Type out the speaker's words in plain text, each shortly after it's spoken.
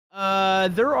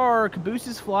there are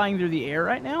cabooses flying through the air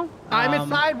right now. I'm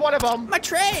inside one of them. My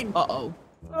train. Uh-oh.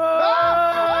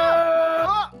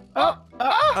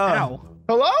 Ow.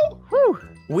 Hello? Whew.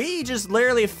 We just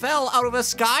literally fell out of a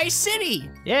sky city.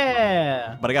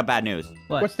 Yeah. But I got bad news.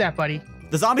 What? What's that, buddy?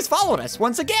 The zombies followed us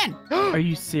once again. Are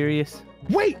you serious?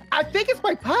 Wait, I think it's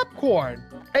my popcorn.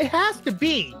 It has to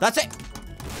be. That's it.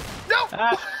 No.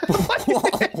 Wow, that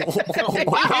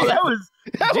was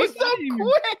so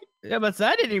quick. Yeah, but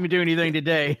I didn't even do anything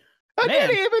today. I Man.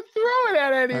 didn't even throw it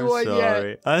at anyone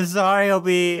yet. I'm sorry,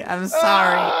 Obi. I'm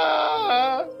sorry.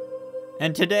 Ah.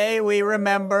 And today we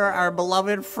remember our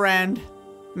beloved friend,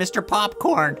 Mr.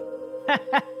 Popcorn.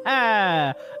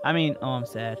 I mean, oh, I'm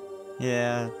sad.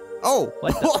 Yeah. Oh.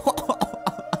 What the?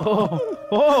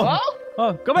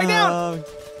 Oh, go back down.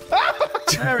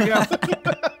 There we go.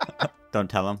 Don't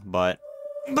tell him, but.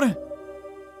 Hey,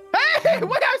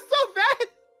 what? I'm so bad.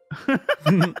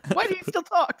 Why do he still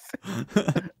talks?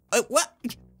 What?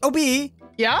 Obi,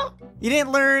 Yeah? you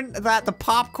didn't learn that the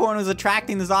popcorn was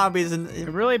attracting the zombies and. It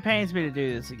really pains me to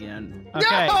do this again.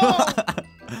 Okay. No.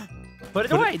 Put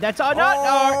it away. That's all.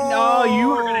 No,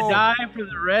 you are gonna die for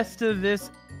the rest of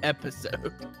this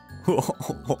episode.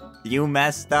 You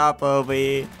messed up,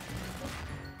 Obi.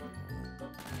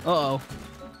 Uh-oh.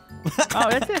 Oh,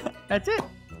 that's it. That's it.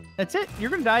 That's it. You're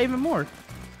gonna die even more.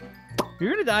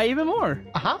 You're gonna die even more.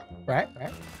 Uh-huh. Right.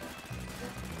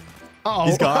 Uh-oh.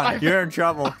 He's gone. You're in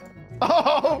trouble.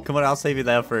 Oh. Come on, I'll save you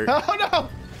the effort. Oh, no.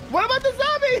 What about the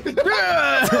zombies?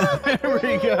 There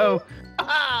we go.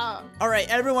 All right,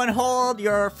 everyone hold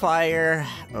your fire.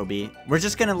 Obi, we're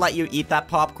just gonna let you eat that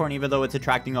popcorn even though it's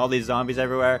attracting all these zombies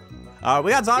everywhere.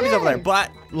 We got zombies over there,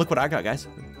 but look what I got, guys.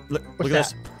 Look at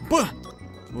this.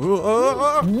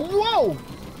 Whoa.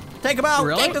 Take them out.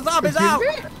 Really? Take the zombies out.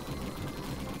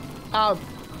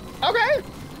 Okay.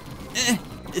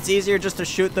 It's easier just to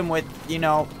shoot them with, you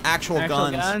know, actual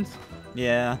guns.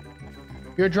 Yeah.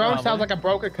 Your drone Probably. sounds like a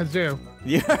broken kazoo.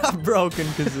 You're a broken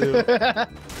kazoo.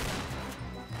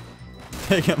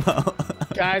 Take him out.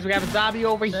 Guys, we have a zombie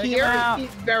over Take here. him out. He's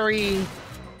very...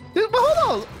 But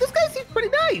hold on. This guy seems pretty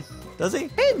nice. Does he?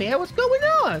 Hey, man, what's going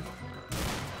on?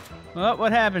 Oh,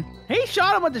 what happened? He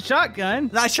shot him with the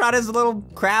shotgun. I shot his little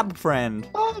crab friend.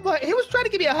 Oh, but he was trying to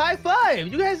give me a high five.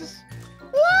 You guys...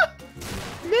 What?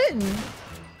 Mitten.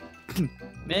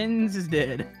 Mittens is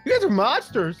dead. You guys are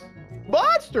monsters.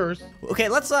 Monsters. Okay,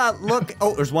 let's look.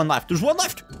 Oh, there's one left. There's one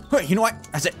left. Hey, you know what?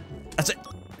 That's it. That's it.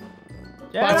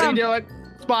 Yeah, Spy, what are you doing?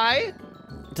 Spy?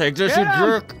 Take this, Get you him.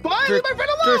 jerk. Spy, leave my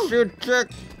friend alone. This, you jerk.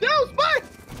 No, Spy.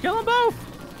 Kill them both.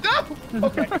 No.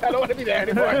 Okay, I don't want to be there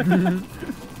anymore.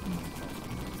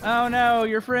 Oh no,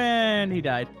 your friend. He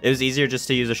died. It was easier just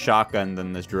to use a shotgun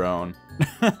than this drone.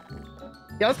 Yeah,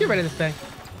 let's get rid of this thing.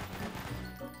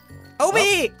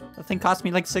 Obi! That thing cost me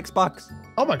like $6.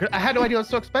 Oh my god, I had no idea it was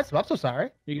so expensive. I'm so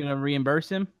sorry. You're gonna reimburse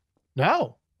him?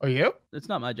 No. Are you? It's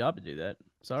not my job to do that.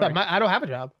 Sorry. Sorry, I don't have a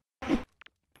job.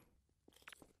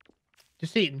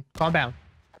 Just eating. Calm down.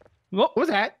 What was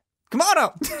that? Come on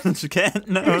up! You can't.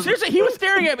 No. Seriously, he was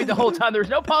staring at me the whole time. There's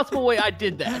no possible way I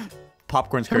did that.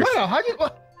 Popcorn's Come cursed. on, how'd you...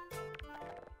 What?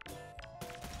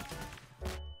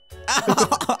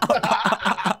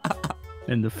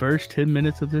 And the first 10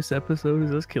 minutes of this episode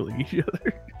is us killing each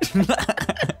other.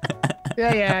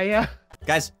 Yeah.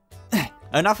 Guys,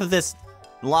 enough of this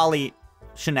lolly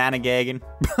shenanigagging.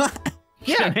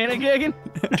 Yeah. Shenanigagging?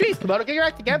 Jeez, come on, get your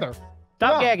act together. Stop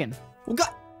Come on. gagging. Well,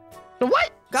 So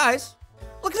what? guys,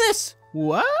 look at this.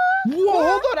 What? Whoa,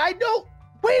 hold on, I know.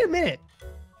 Wait a minute.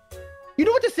 You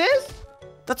know what this is?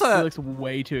 That's He a. looks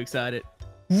way too excited.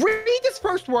 Read this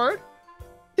first word.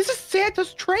 This is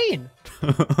Santa's train.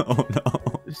 Oh no.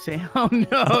 Oh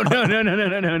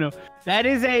no.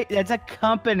 That's a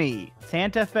company.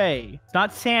 Santa Fe. It's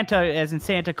not Santa as in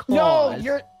Santa Claus.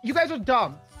 No, you guys are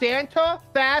dumb. Santa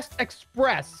Fast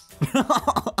Express.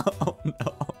 Oh no.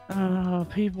 Oh,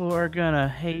 people are gonna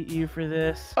hate you for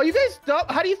this. Oh, you guys dumb?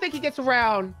 How do you think he gets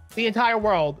around the entire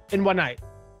world in one night?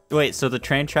 Wait, so the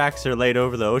train tracks are laid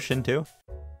over the ocean too?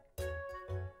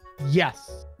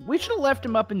 Yes. We should have left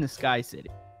him up in the Sky City.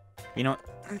 You know what?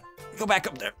 Go back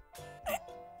up there.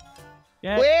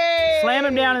 Yeah. Wait. Slam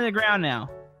him down in the ground now.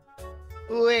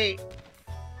 Wait.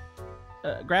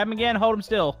 Grab him again. Hold him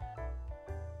still.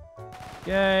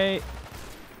 Yay.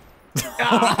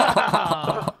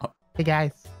 Hey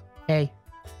guys. Hey.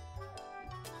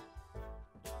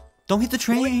 Don't hit the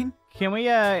train. Can we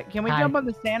Hi. jump on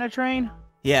the Santa train?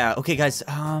 Yeah, okay guys,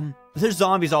 there's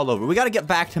zombies all over. We gotta get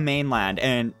back to mainland,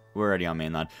 and we're already on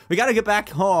mainland. We gotta get back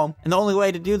home, and the only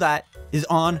way to do that is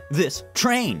on this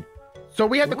train. So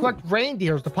we have to collect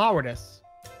reindeers to power this.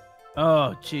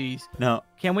 Oh, jeez. No.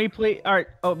 Can we please? All right,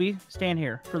 Obi, stand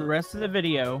here for the rest of the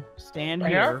video. Stand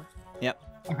Right here. here? Yep.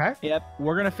 Okay. Yep.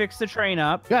 We're gonna fix the train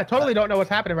up. Yeah, I totally don't know what's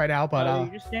happening right now, but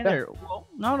You just stand there. Well,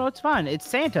 no, it's fine. It's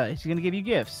Santa. He's gonna give you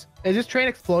gifts. is this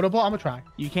train explodable? I'm gonna try.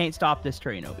 You can't stop this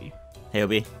train, Obi. Hey,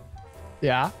 Obi.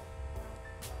 Yeah.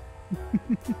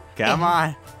 Come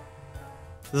on.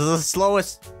 This is the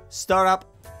slowest startup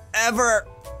ever.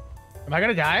 Am I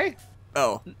gonna die?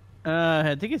 Oh.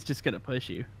 I think it's just gonna push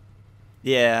you.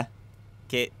 Yeah.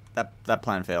 Okay, that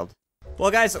plan failed.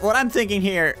 Well, guys, what I'm thinking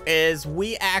here is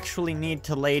we actually need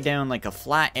to lay down like a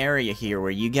flat area here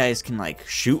where you guys can like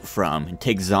shoot from and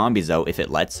take zombies out if it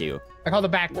lets you. I call the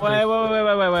back. Wait.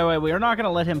 We're not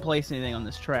gonna let him place anything on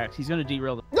this track. He's gonna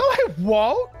derail the. No, I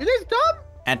won't. It is dumb.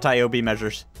 Anti-OB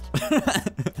measures.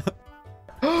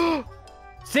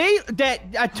 See that?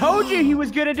 I told you he was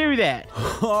gonna do that.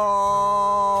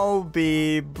 OB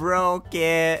broke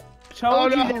it.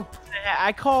 Told you no. that.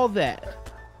 I called that.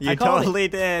 You I called totally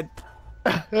did.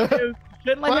 Dude,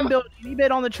 shouldn't let him build any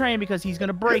bit on the train because he's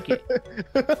gonna break it.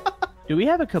 Do we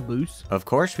have a caboose? Of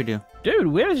course we do. Dude,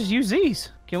 we'll just use these.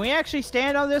 Can we actually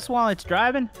stand on this while it's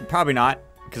driving? Probably not,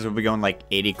 because we'll be going like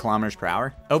 80 kilometers per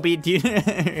hour. OB, do you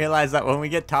realize that when we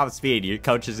get top speed, your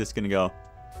coach is just gonna go.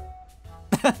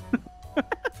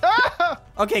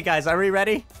 Okay, guys, are we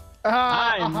ready?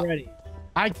 I'm ready.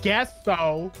 I guess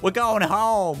so. We're going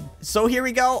home. So here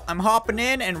we go. I'm hopping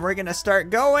in, and we're gonna start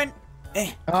going.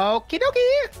 Okie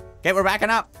dokie. Okay, we're backing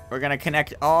up. We're gonna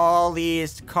connect all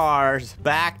these cars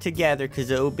back together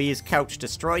because OB's couch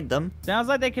destroyed them. Sounds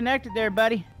like they connected there,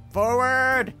 buddy.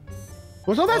 Forward.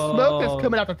 What's all that smoke that's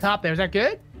coming out the top there? Is that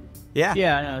good? Yeah.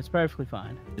 Yeah, no, it's perfectly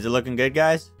fine. Is it looking good,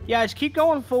 guys? Yeah, just keep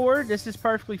going forward. This is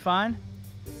perfectly fine.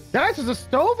 Guys, there's a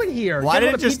stove in here. Why You did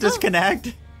want it a just pizza?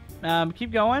 disconnect?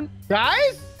 Keep going.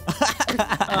 Guys?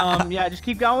 Yeah, just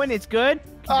keep going. It's good.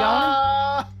 Keep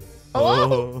going.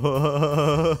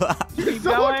 Hello? Keep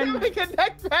Someone going. can we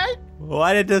connect back?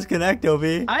 Why did it disconnect, OB?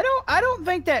 I don't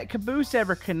think that caboose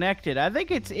ever connected. I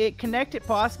think it connected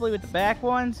possibly with the back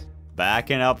ones.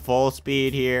 Backing up full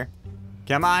speed here.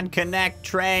 Come on, connect,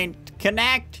 train.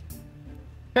 Connect.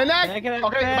 Connect. Can I connect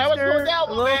Okay, might want to slow it down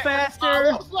a little bit. faster. A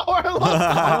little slower, a little slower.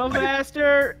 A little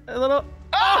faster. A little.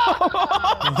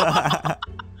 Oh!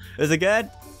 Is it good?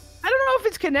 I don't know if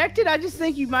it's connected. I just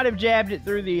think you might have jabbed it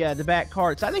through the back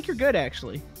carts. I think you're good,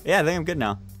 actually. Yeah, I think I'm good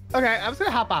now. Okay, I'm just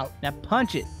gonna hop out. Now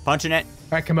punch it. Punching it. All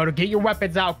right, Komodo, get your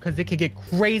weapons out because it could get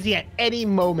crazy at any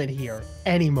moment here.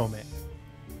 Any moment.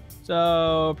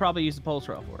 So probably use the pulse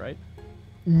rifle, right?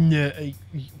 No,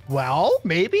 well,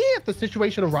 maybe if the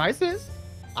situation arises,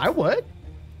 I would.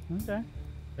 Okay.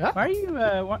 Yeah.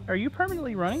 Why are you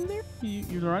permanently running there?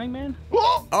 You're the running man?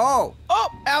 Whoa! Oh,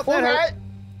 Out that hurt. Okay.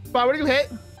 Spy, what did you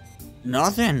hit?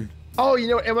 nothing. Oh, you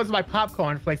know, it was my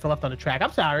popcorn flakes I left on the track.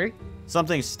 I'm sorry.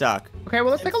 Something's stuck. Okay, well,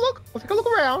 let's take a look. Let's take a look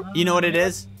around. You know what it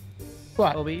is?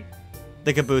 What? Obi.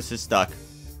 The caboose is stuck.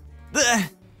 Ugh.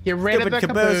 Get rid of the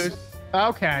Stupid caboose. caboose.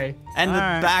 Okay. And the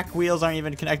Alright. back wheels aren't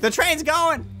even connected. The train's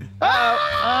going!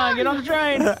 Get on the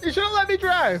train. You should have let me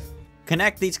drive.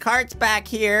 Connect these carts back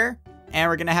here, and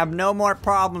we're gonna have no more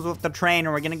problems with the train,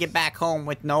 and we're gonna get back home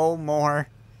with no more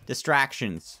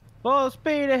distractions. Full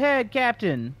speed ahead,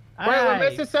 Captain. Wait, we're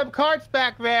missing some carts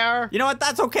back there. You know what?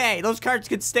 That's okay. Those carts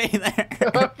could stay there.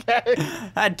 Okay.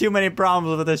 I had too many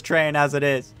problems with this train as it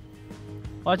is.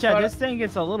 Watch out, But- this thing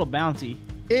gets a little bouncy.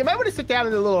 Hey, you might want to sit down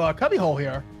in the little cubby hole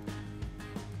here.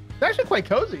 It's actually quite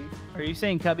cozy. Are you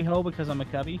saying cubby hole because I'm a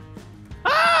cubby?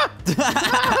 Ah!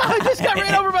 I just got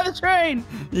ran over by the train.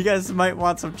 You guys might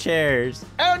want some chairs.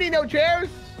 I don't need no chairs.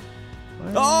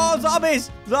 Oh,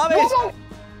 zombies! Zombies! Whoa,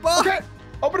 whoa. Okay,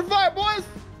 open the fire, boys.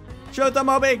 Shoot them,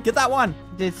 Obi! Get that one!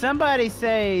 Did somebody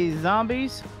say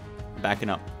zombies? Backing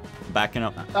up. Backing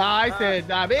up. I said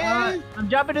zombies. I'm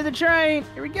jumping to the train.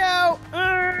 Here we go.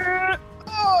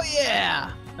 Oh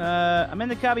yeah. I'm in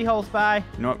the cubby hole, Spy.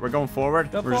 You know what? We're going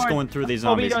forward. Go We're just forward. going through these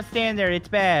Obi, zombies. don't stand there. It's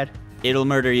bad. It'll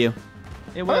murder you.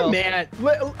 It I'm will. a man.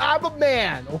 I'm a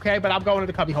man, okay? But I'm going to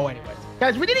the cubby hole anyways.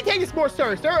 Guys, we need to take this more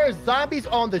serious. There are zombies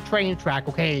on the train track,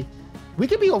 okay? We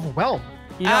could be overwhelmed.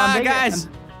 You know, I'm thinking- guys.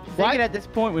 I'm What? thinking at this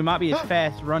point we might be as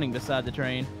fast running beside the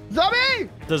train. Zombie!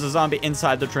 There's a zombie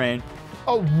inside the train.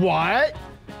 Oh, what?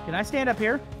 Can I stand up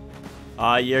here?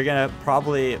 You're gonna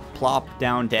probably plop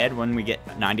down dead when we get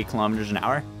 90 kilometers an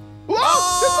hour. Whoa!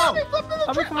 Oh! The zombie flipped in the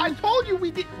Are we train. I fine? told you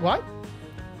we did. What? Are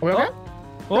we okay?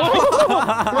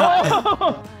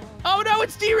 Oh! Oh no,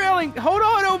 it's derailing! Hold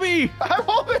on, Obi! I'm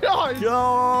holding on.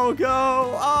 Go, go!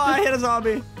 Oh, I hit a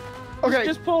zombie. Okay.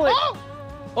 Just pull it. Oh!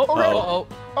 Oh, Okay. oh,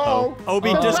 Oh. Obi,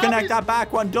 Oh. disconnect that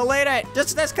back one. Delete it.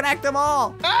 Just disconnect them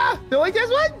all. Ah! Delete this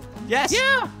one? Yes.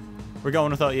 yeah! We're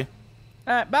going without you.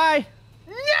 All right, bye.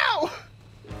 No!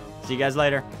 See you guys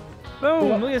later.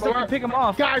 Boom. Look at us pick them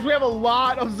off. Guys, we have a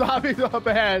lot of zombies up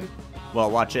ahead. Well,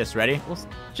 watch this. Ready? We'll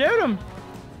shoot them.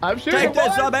 I'm shooting Take this,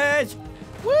 one. zombies!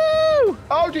 Woo!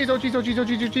 Oh, jeez, oh, jeez, oh, jeez, oh,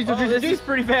 jeez, oh, jeez, oh, jeez, This is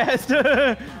pretty fast.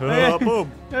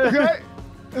 Boom. Okay,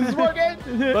 this is working.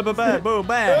 Bam, boom,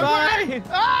 bam. Bye.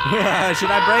 Ah! Should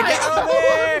I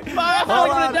break it? Over? Bye. I'm Hold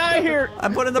gonna on. die here.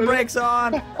 I'm putting the brakes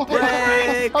on.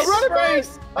 Brakes. I'm running back.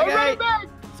 Brakes. I'm Okay. running back.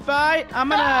 Spy, I'm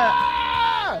gonna.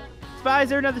 Ah! Spy, is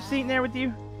there another seat in there with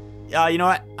you? You know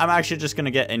what? I'm actually just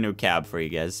gonna get a new cab for you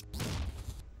guys.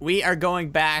 We are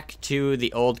going back to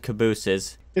the old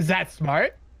cabooses. Is that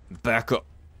smart? Back up.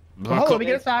 Well, let me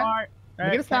get a side. Smart. Let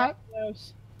me get a side.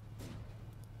 Close.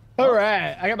 All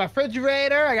right, I got my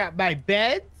refrigerator. I got my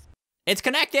beds. It's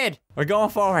connected. We're going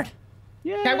forward.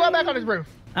 Yeah. Okay, I'm going back on this roof.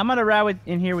 I'm gonna ride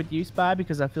in here with you, Spy,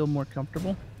 because I feel more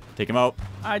comfortable. Take him out.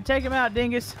 All right, take him out,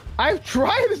 dingus. I've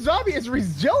tried. The zombie is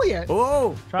resilient.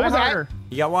 Oh, Try was that? harder.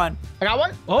 you got one. I got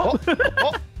one. Oh.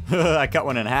 Oh, I cut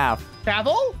one in half.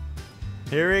 Careful.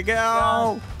 Here we go.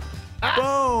 Ah.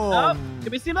 Oh,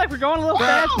 Boom. it seems like we're going a little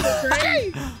fast. Oh,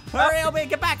 hey, Hurry, Obi,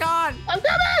 get back on. I'm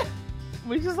coming.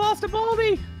 We just lost a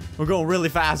Baldy. We're going really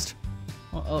fast.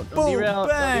 Uh-oh, don't Boom, derail.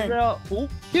 bang. Don't derail. Ooh.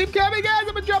 Keep coming, guys.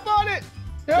 I'm gonna jump on it.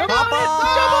 Jump Hop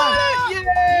on it! Jump on it!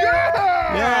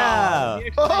 Yeah! Yeah.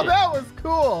 Get Oh, excited. that was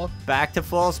cool. Back to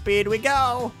full speed we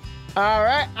go. All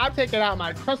right, I'm taking out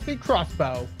my trusty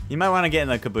crossbow. You might want to get in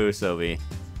the caboose, Obi.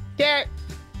 Get.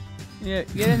 Yeah,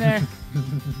 get in there.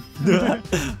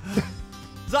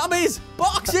 Zombies!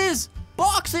 Boxes!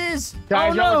 Boxes!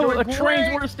 Guys, Oh y'all no, are a doing train's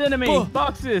great. worst enemy. Oh.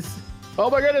 Boxes. Oh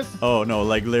my goodness. Oh no,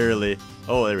 like literally.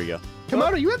 Oh, there we go.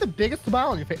 Komodo, you have the biggest smile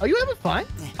on your face. Are you having fun?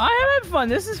 I am having fun.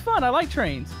 This is fun. I like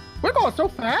trains. We're going so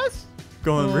fast.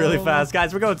 Going really Oh. fast,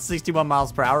 guys. We're going 61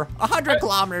 miles per hour, 100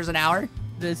 kilometers an hour.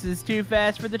 This is too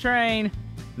fast for the train.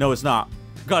 No, it's not.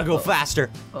 Gotta go faster.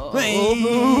 Oh,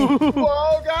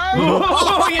 Whoa, guys.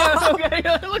 oh yeah, okay,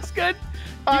 it looks good.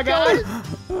 Guys,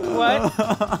 What?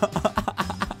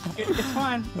 It's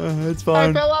fine. It's I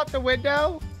fine. fell out the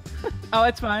window. Oh,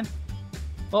 it's fine.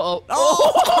 Uh-oh.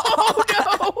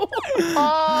 Oh!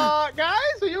 no!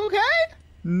 Guys, are you okay?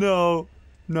 No,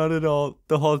 not at all.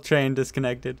 The whole train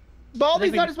disconnected.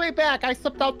 Baldy's on his way back. I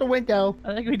slipped out the window.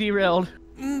 I think we derailed.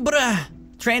 Bruh.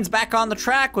 Train's back on the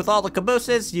track with all the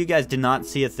cabooses. You guys did not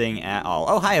see a thing at all.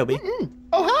 Oh, hi, Obi.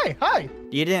 Oh, hi. Hi.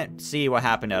 You didn't see what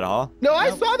happened at all? No,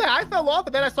 I saw that. I fell off,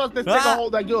 but then I saw this thing Ah.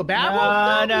 hold like do a bad No.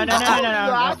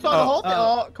 I saw the whole thing.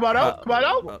 Oh. Oh, come on out. Come on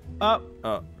out. Oh,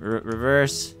 Oh,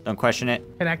 reverse. Don't question it.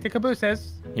 Connect the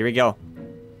cabooses. Here we go.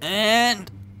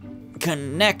 And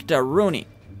connect a Rooney.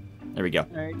 There we go.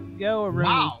 there you go, Aruni.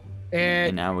 Wow.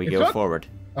 And now we it go took- forward.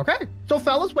 Okay. So,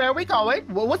 fellas, where are we going?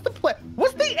 What's the plan?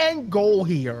 What's the end goal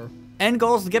here? End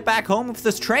goal is to get back home with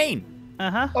this train.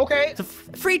 Uh-huh. Okay. It's a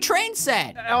free train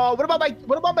set. What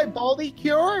about my Baldy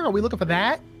cure? Are we looking for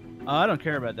that? Oh, I don't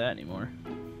care about that anymore.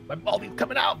 My Baldy's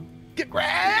coming out. Get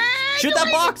grabbed. Shoot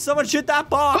that box! Someone shoot that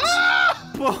box!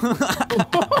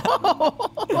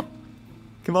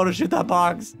 Come on and shoot that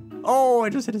box. Oh, I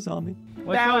just hit a zombie.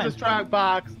 What's That was mine? a strong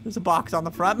box. There's a box on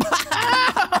the front.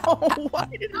 Ow! Why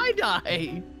did I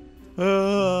die?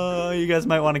 You guys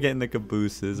might want to get in the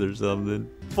cabooses or something.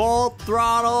 Full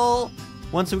throttle.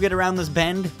 Once we get around this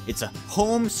bend, it's a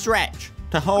home stretch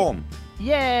to home.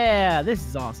 Yeah, this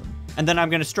is awesome. And then I'm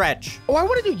going to stretch. Oh, I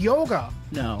want to do yoga.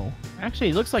 No. Actually,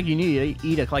 it looks like you need to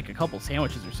eat like a couple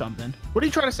sandwiches or something. What are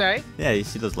you trying to say? Yeah, you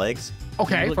see those legs?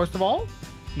 Okay, Look- first of all,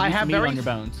 You I need have some meat very. on your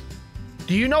bones.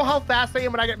 Do you know how fast I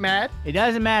am when I get mad? It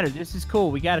doesn't matter. This is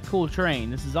cool. We got a cool train.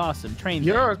 This is awesome. Train.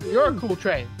 You're a cool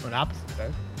train. An opposite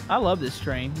though. I love this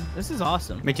train. This is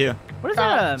awesome. Me too. What is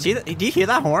that? See, do you hear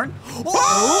that horn?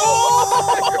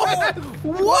 What the?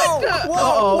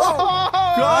 Whoa,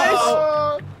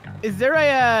 Guys? Is there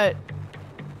a?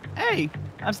 Hey,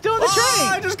 I'm still in the Oh, I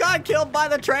train. just got killed by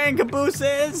the train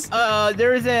cabooses.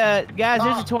 There is a guys.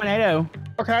 There's a tornado.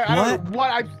 Okay, I don't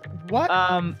know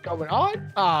what's going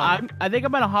on? I think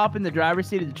I'm gonna hop in the driver's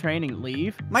seat of the train and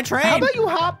leave. My train. How about you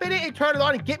hop in it and turn it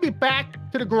on and get me back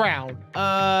to the ground?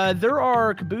 There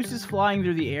are cabooses flying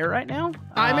through the air right now.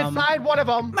 I'm inside one of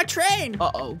them. My train.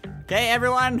 Uh-oh. Okay,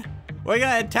 everyone, we're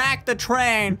gonna attack the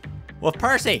train with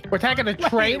Percy. We're taking the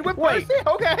train with wait. Percy?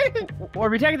 Okay. Are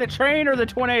we taking the train or the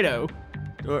tornado?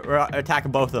 We're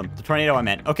attacking both of them. The tornado, I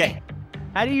meant. Okay,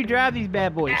 How do you drive these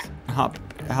bad boys? hop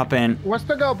in. What's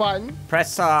the go button?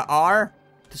 Press R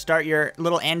to start your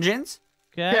little engines.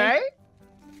 Okay.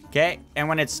 Okay, and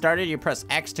when it's started, you press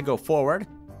X to go forward.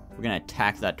 We're gonna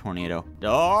attack that tornado.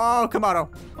 Oh, Komodo.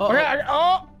 Okay,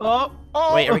 oh.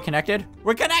 Wait, are we connected?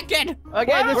 We're connected.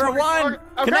 Okay, We're one.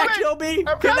 Connect, Obi.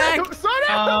 Connect. Slow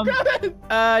down, I'm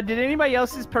coming. Did anybody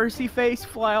else's Percy face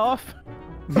fly off?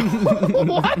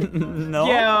 What? No.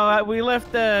 Yeah, we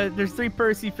left there's 3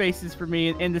 Percy faces for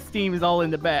me, and the steam is all in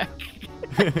the back.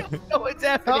 Oh, what's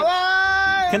happening?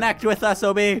 Hello? Connect with us,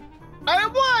 Obi. I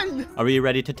have one. Are we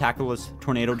ready to tackle this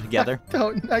tornado together?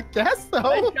 I guess so.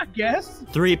 I guess.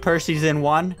 3 Percys in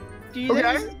 1. Do you think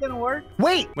Okay. this is gonna work?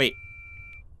 Wait. Wait.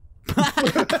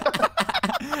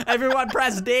 Everyone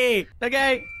press D.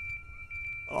 Okay.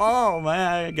 Oh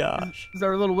my gosh. Is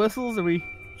our little whistles? Are we?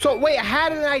 So wait, I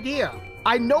had an idea.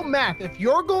 I know math. If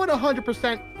you're going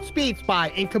 100% speed, Spy,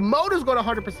 and Komodo's going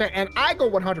 100%, and I go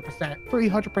 100%,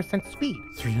 300% speed.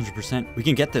 300%. We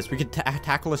can get this. We can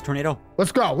tackle this tornado.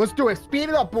 Let's go. Let's do it. Speed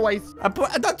it up, boys.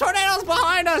 The tornado's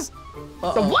behind us.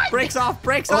 The what? Brakes off.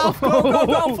 Brakes off. Go, go,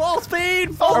 go. Full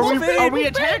speed. Full speed. Are we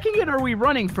attacking it or are we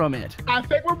running from it? I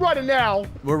think we're running now.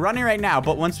 We're running right now,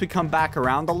 but once we come back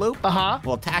around the loop,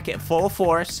 we'll attack it full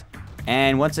force.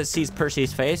 And once it sees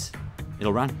Percy's face,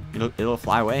 it'll run. It'll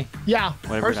fly away. Yeah,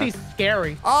 Whatever it Percy's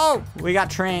scary. Oh, we got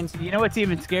trains. You know what's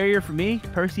even scarier for me?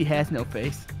 Percy has no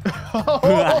face.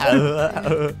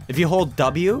 If you hold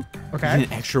W, you Okay. get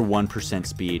an extra 1%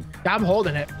 speed. I'm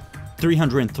holding it.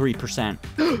 303%.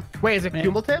 Wait, is it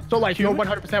cumulative? So like your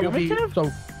 100% would be, Cumulative?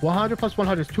 so 100 plus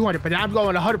 100 is 200, but now I'm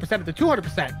going 100% at the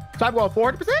 200%. So I'm going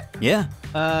 400%? Yeah.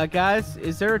 Guys,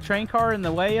 is there a train car in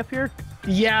the way up here?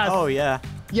 Yes. Oh, yeah.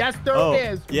 Yes, there Oh,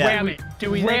 is. yeah. Ram it. Do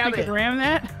we think ram we it? can ram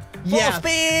that? Yes. Full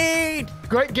speed.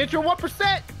 Great. Get your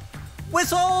 1%.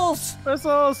 Whistles.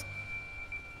 Whistles.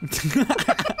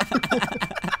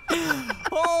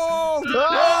 Hold.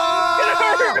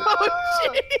 Oh,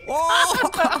 shit.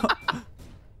 Oh.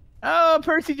 Oh,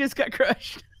 Percy just got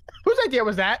crushed. Whose idea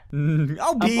was that?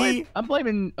 OB. I'm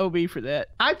blaming OB for that.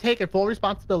 I'm taking full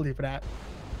responsibility for that.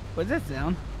 What's that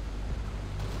sound?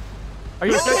 Are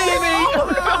you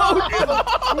Oh,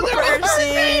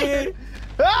 Percy.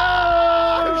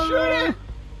 Oh, shoot it!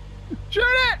 Shoot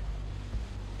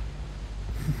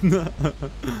it!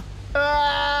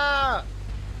 I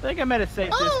think I'm at a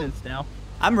safe distance now.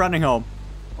 I'm running home.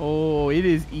 Oh, it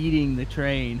is eating the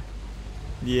train.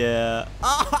 Yeah.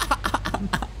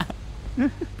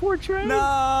 Poor train.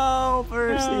 No,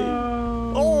 Percy.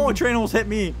 No. Oh, train almost hit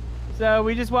me. So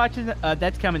we just watching.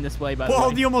 That's coming this way, by the Whoa,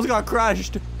 way. you almost got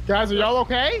crushed. Guys, are y'all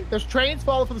okay? There's trains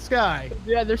falling from the sky.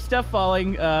 Yeah, there's stuff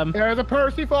falling. There's a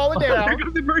Percy falling There down.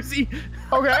 goes the Percy.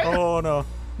 Okay. Oh, no.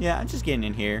 Yeah, I'm just getting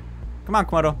in here. Come on,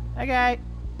 Komodo. Okay.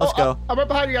 Let's go. I'm right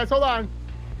behind you guys. Hold on.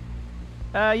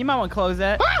 You might want to close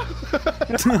that.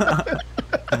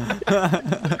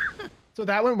 So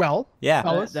that went well. Yeah.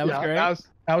 That was great.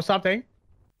 That was something.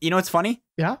 You know what's funny?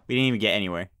 Yeah. We didn't even get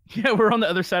anywhere. Yeah, we're on the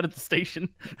other side of the station.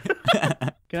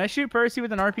 Can I shoot Percy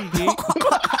with an RPG?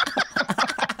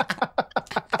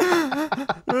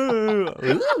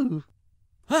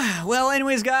 Well,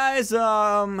 anyways, guys,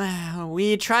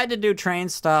 we tried to do train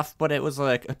stuff, but it was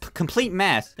like a complete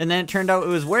mess. And then it turned out it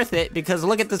was worth it because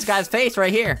look at this guy's face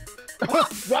right here. Wow,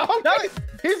 shoot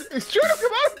him!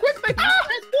 Come on, quickly!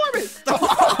 Transform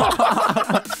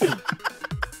it!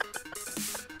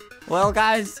 Well,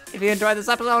 guys, if you enjoyed this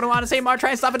episode and want to see more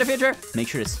train stuff in the future, make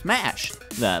sure to smash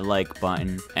that like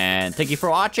button. And thank you for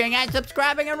watching and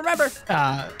subscribing. And remember,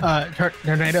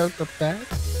 tornadoes up there.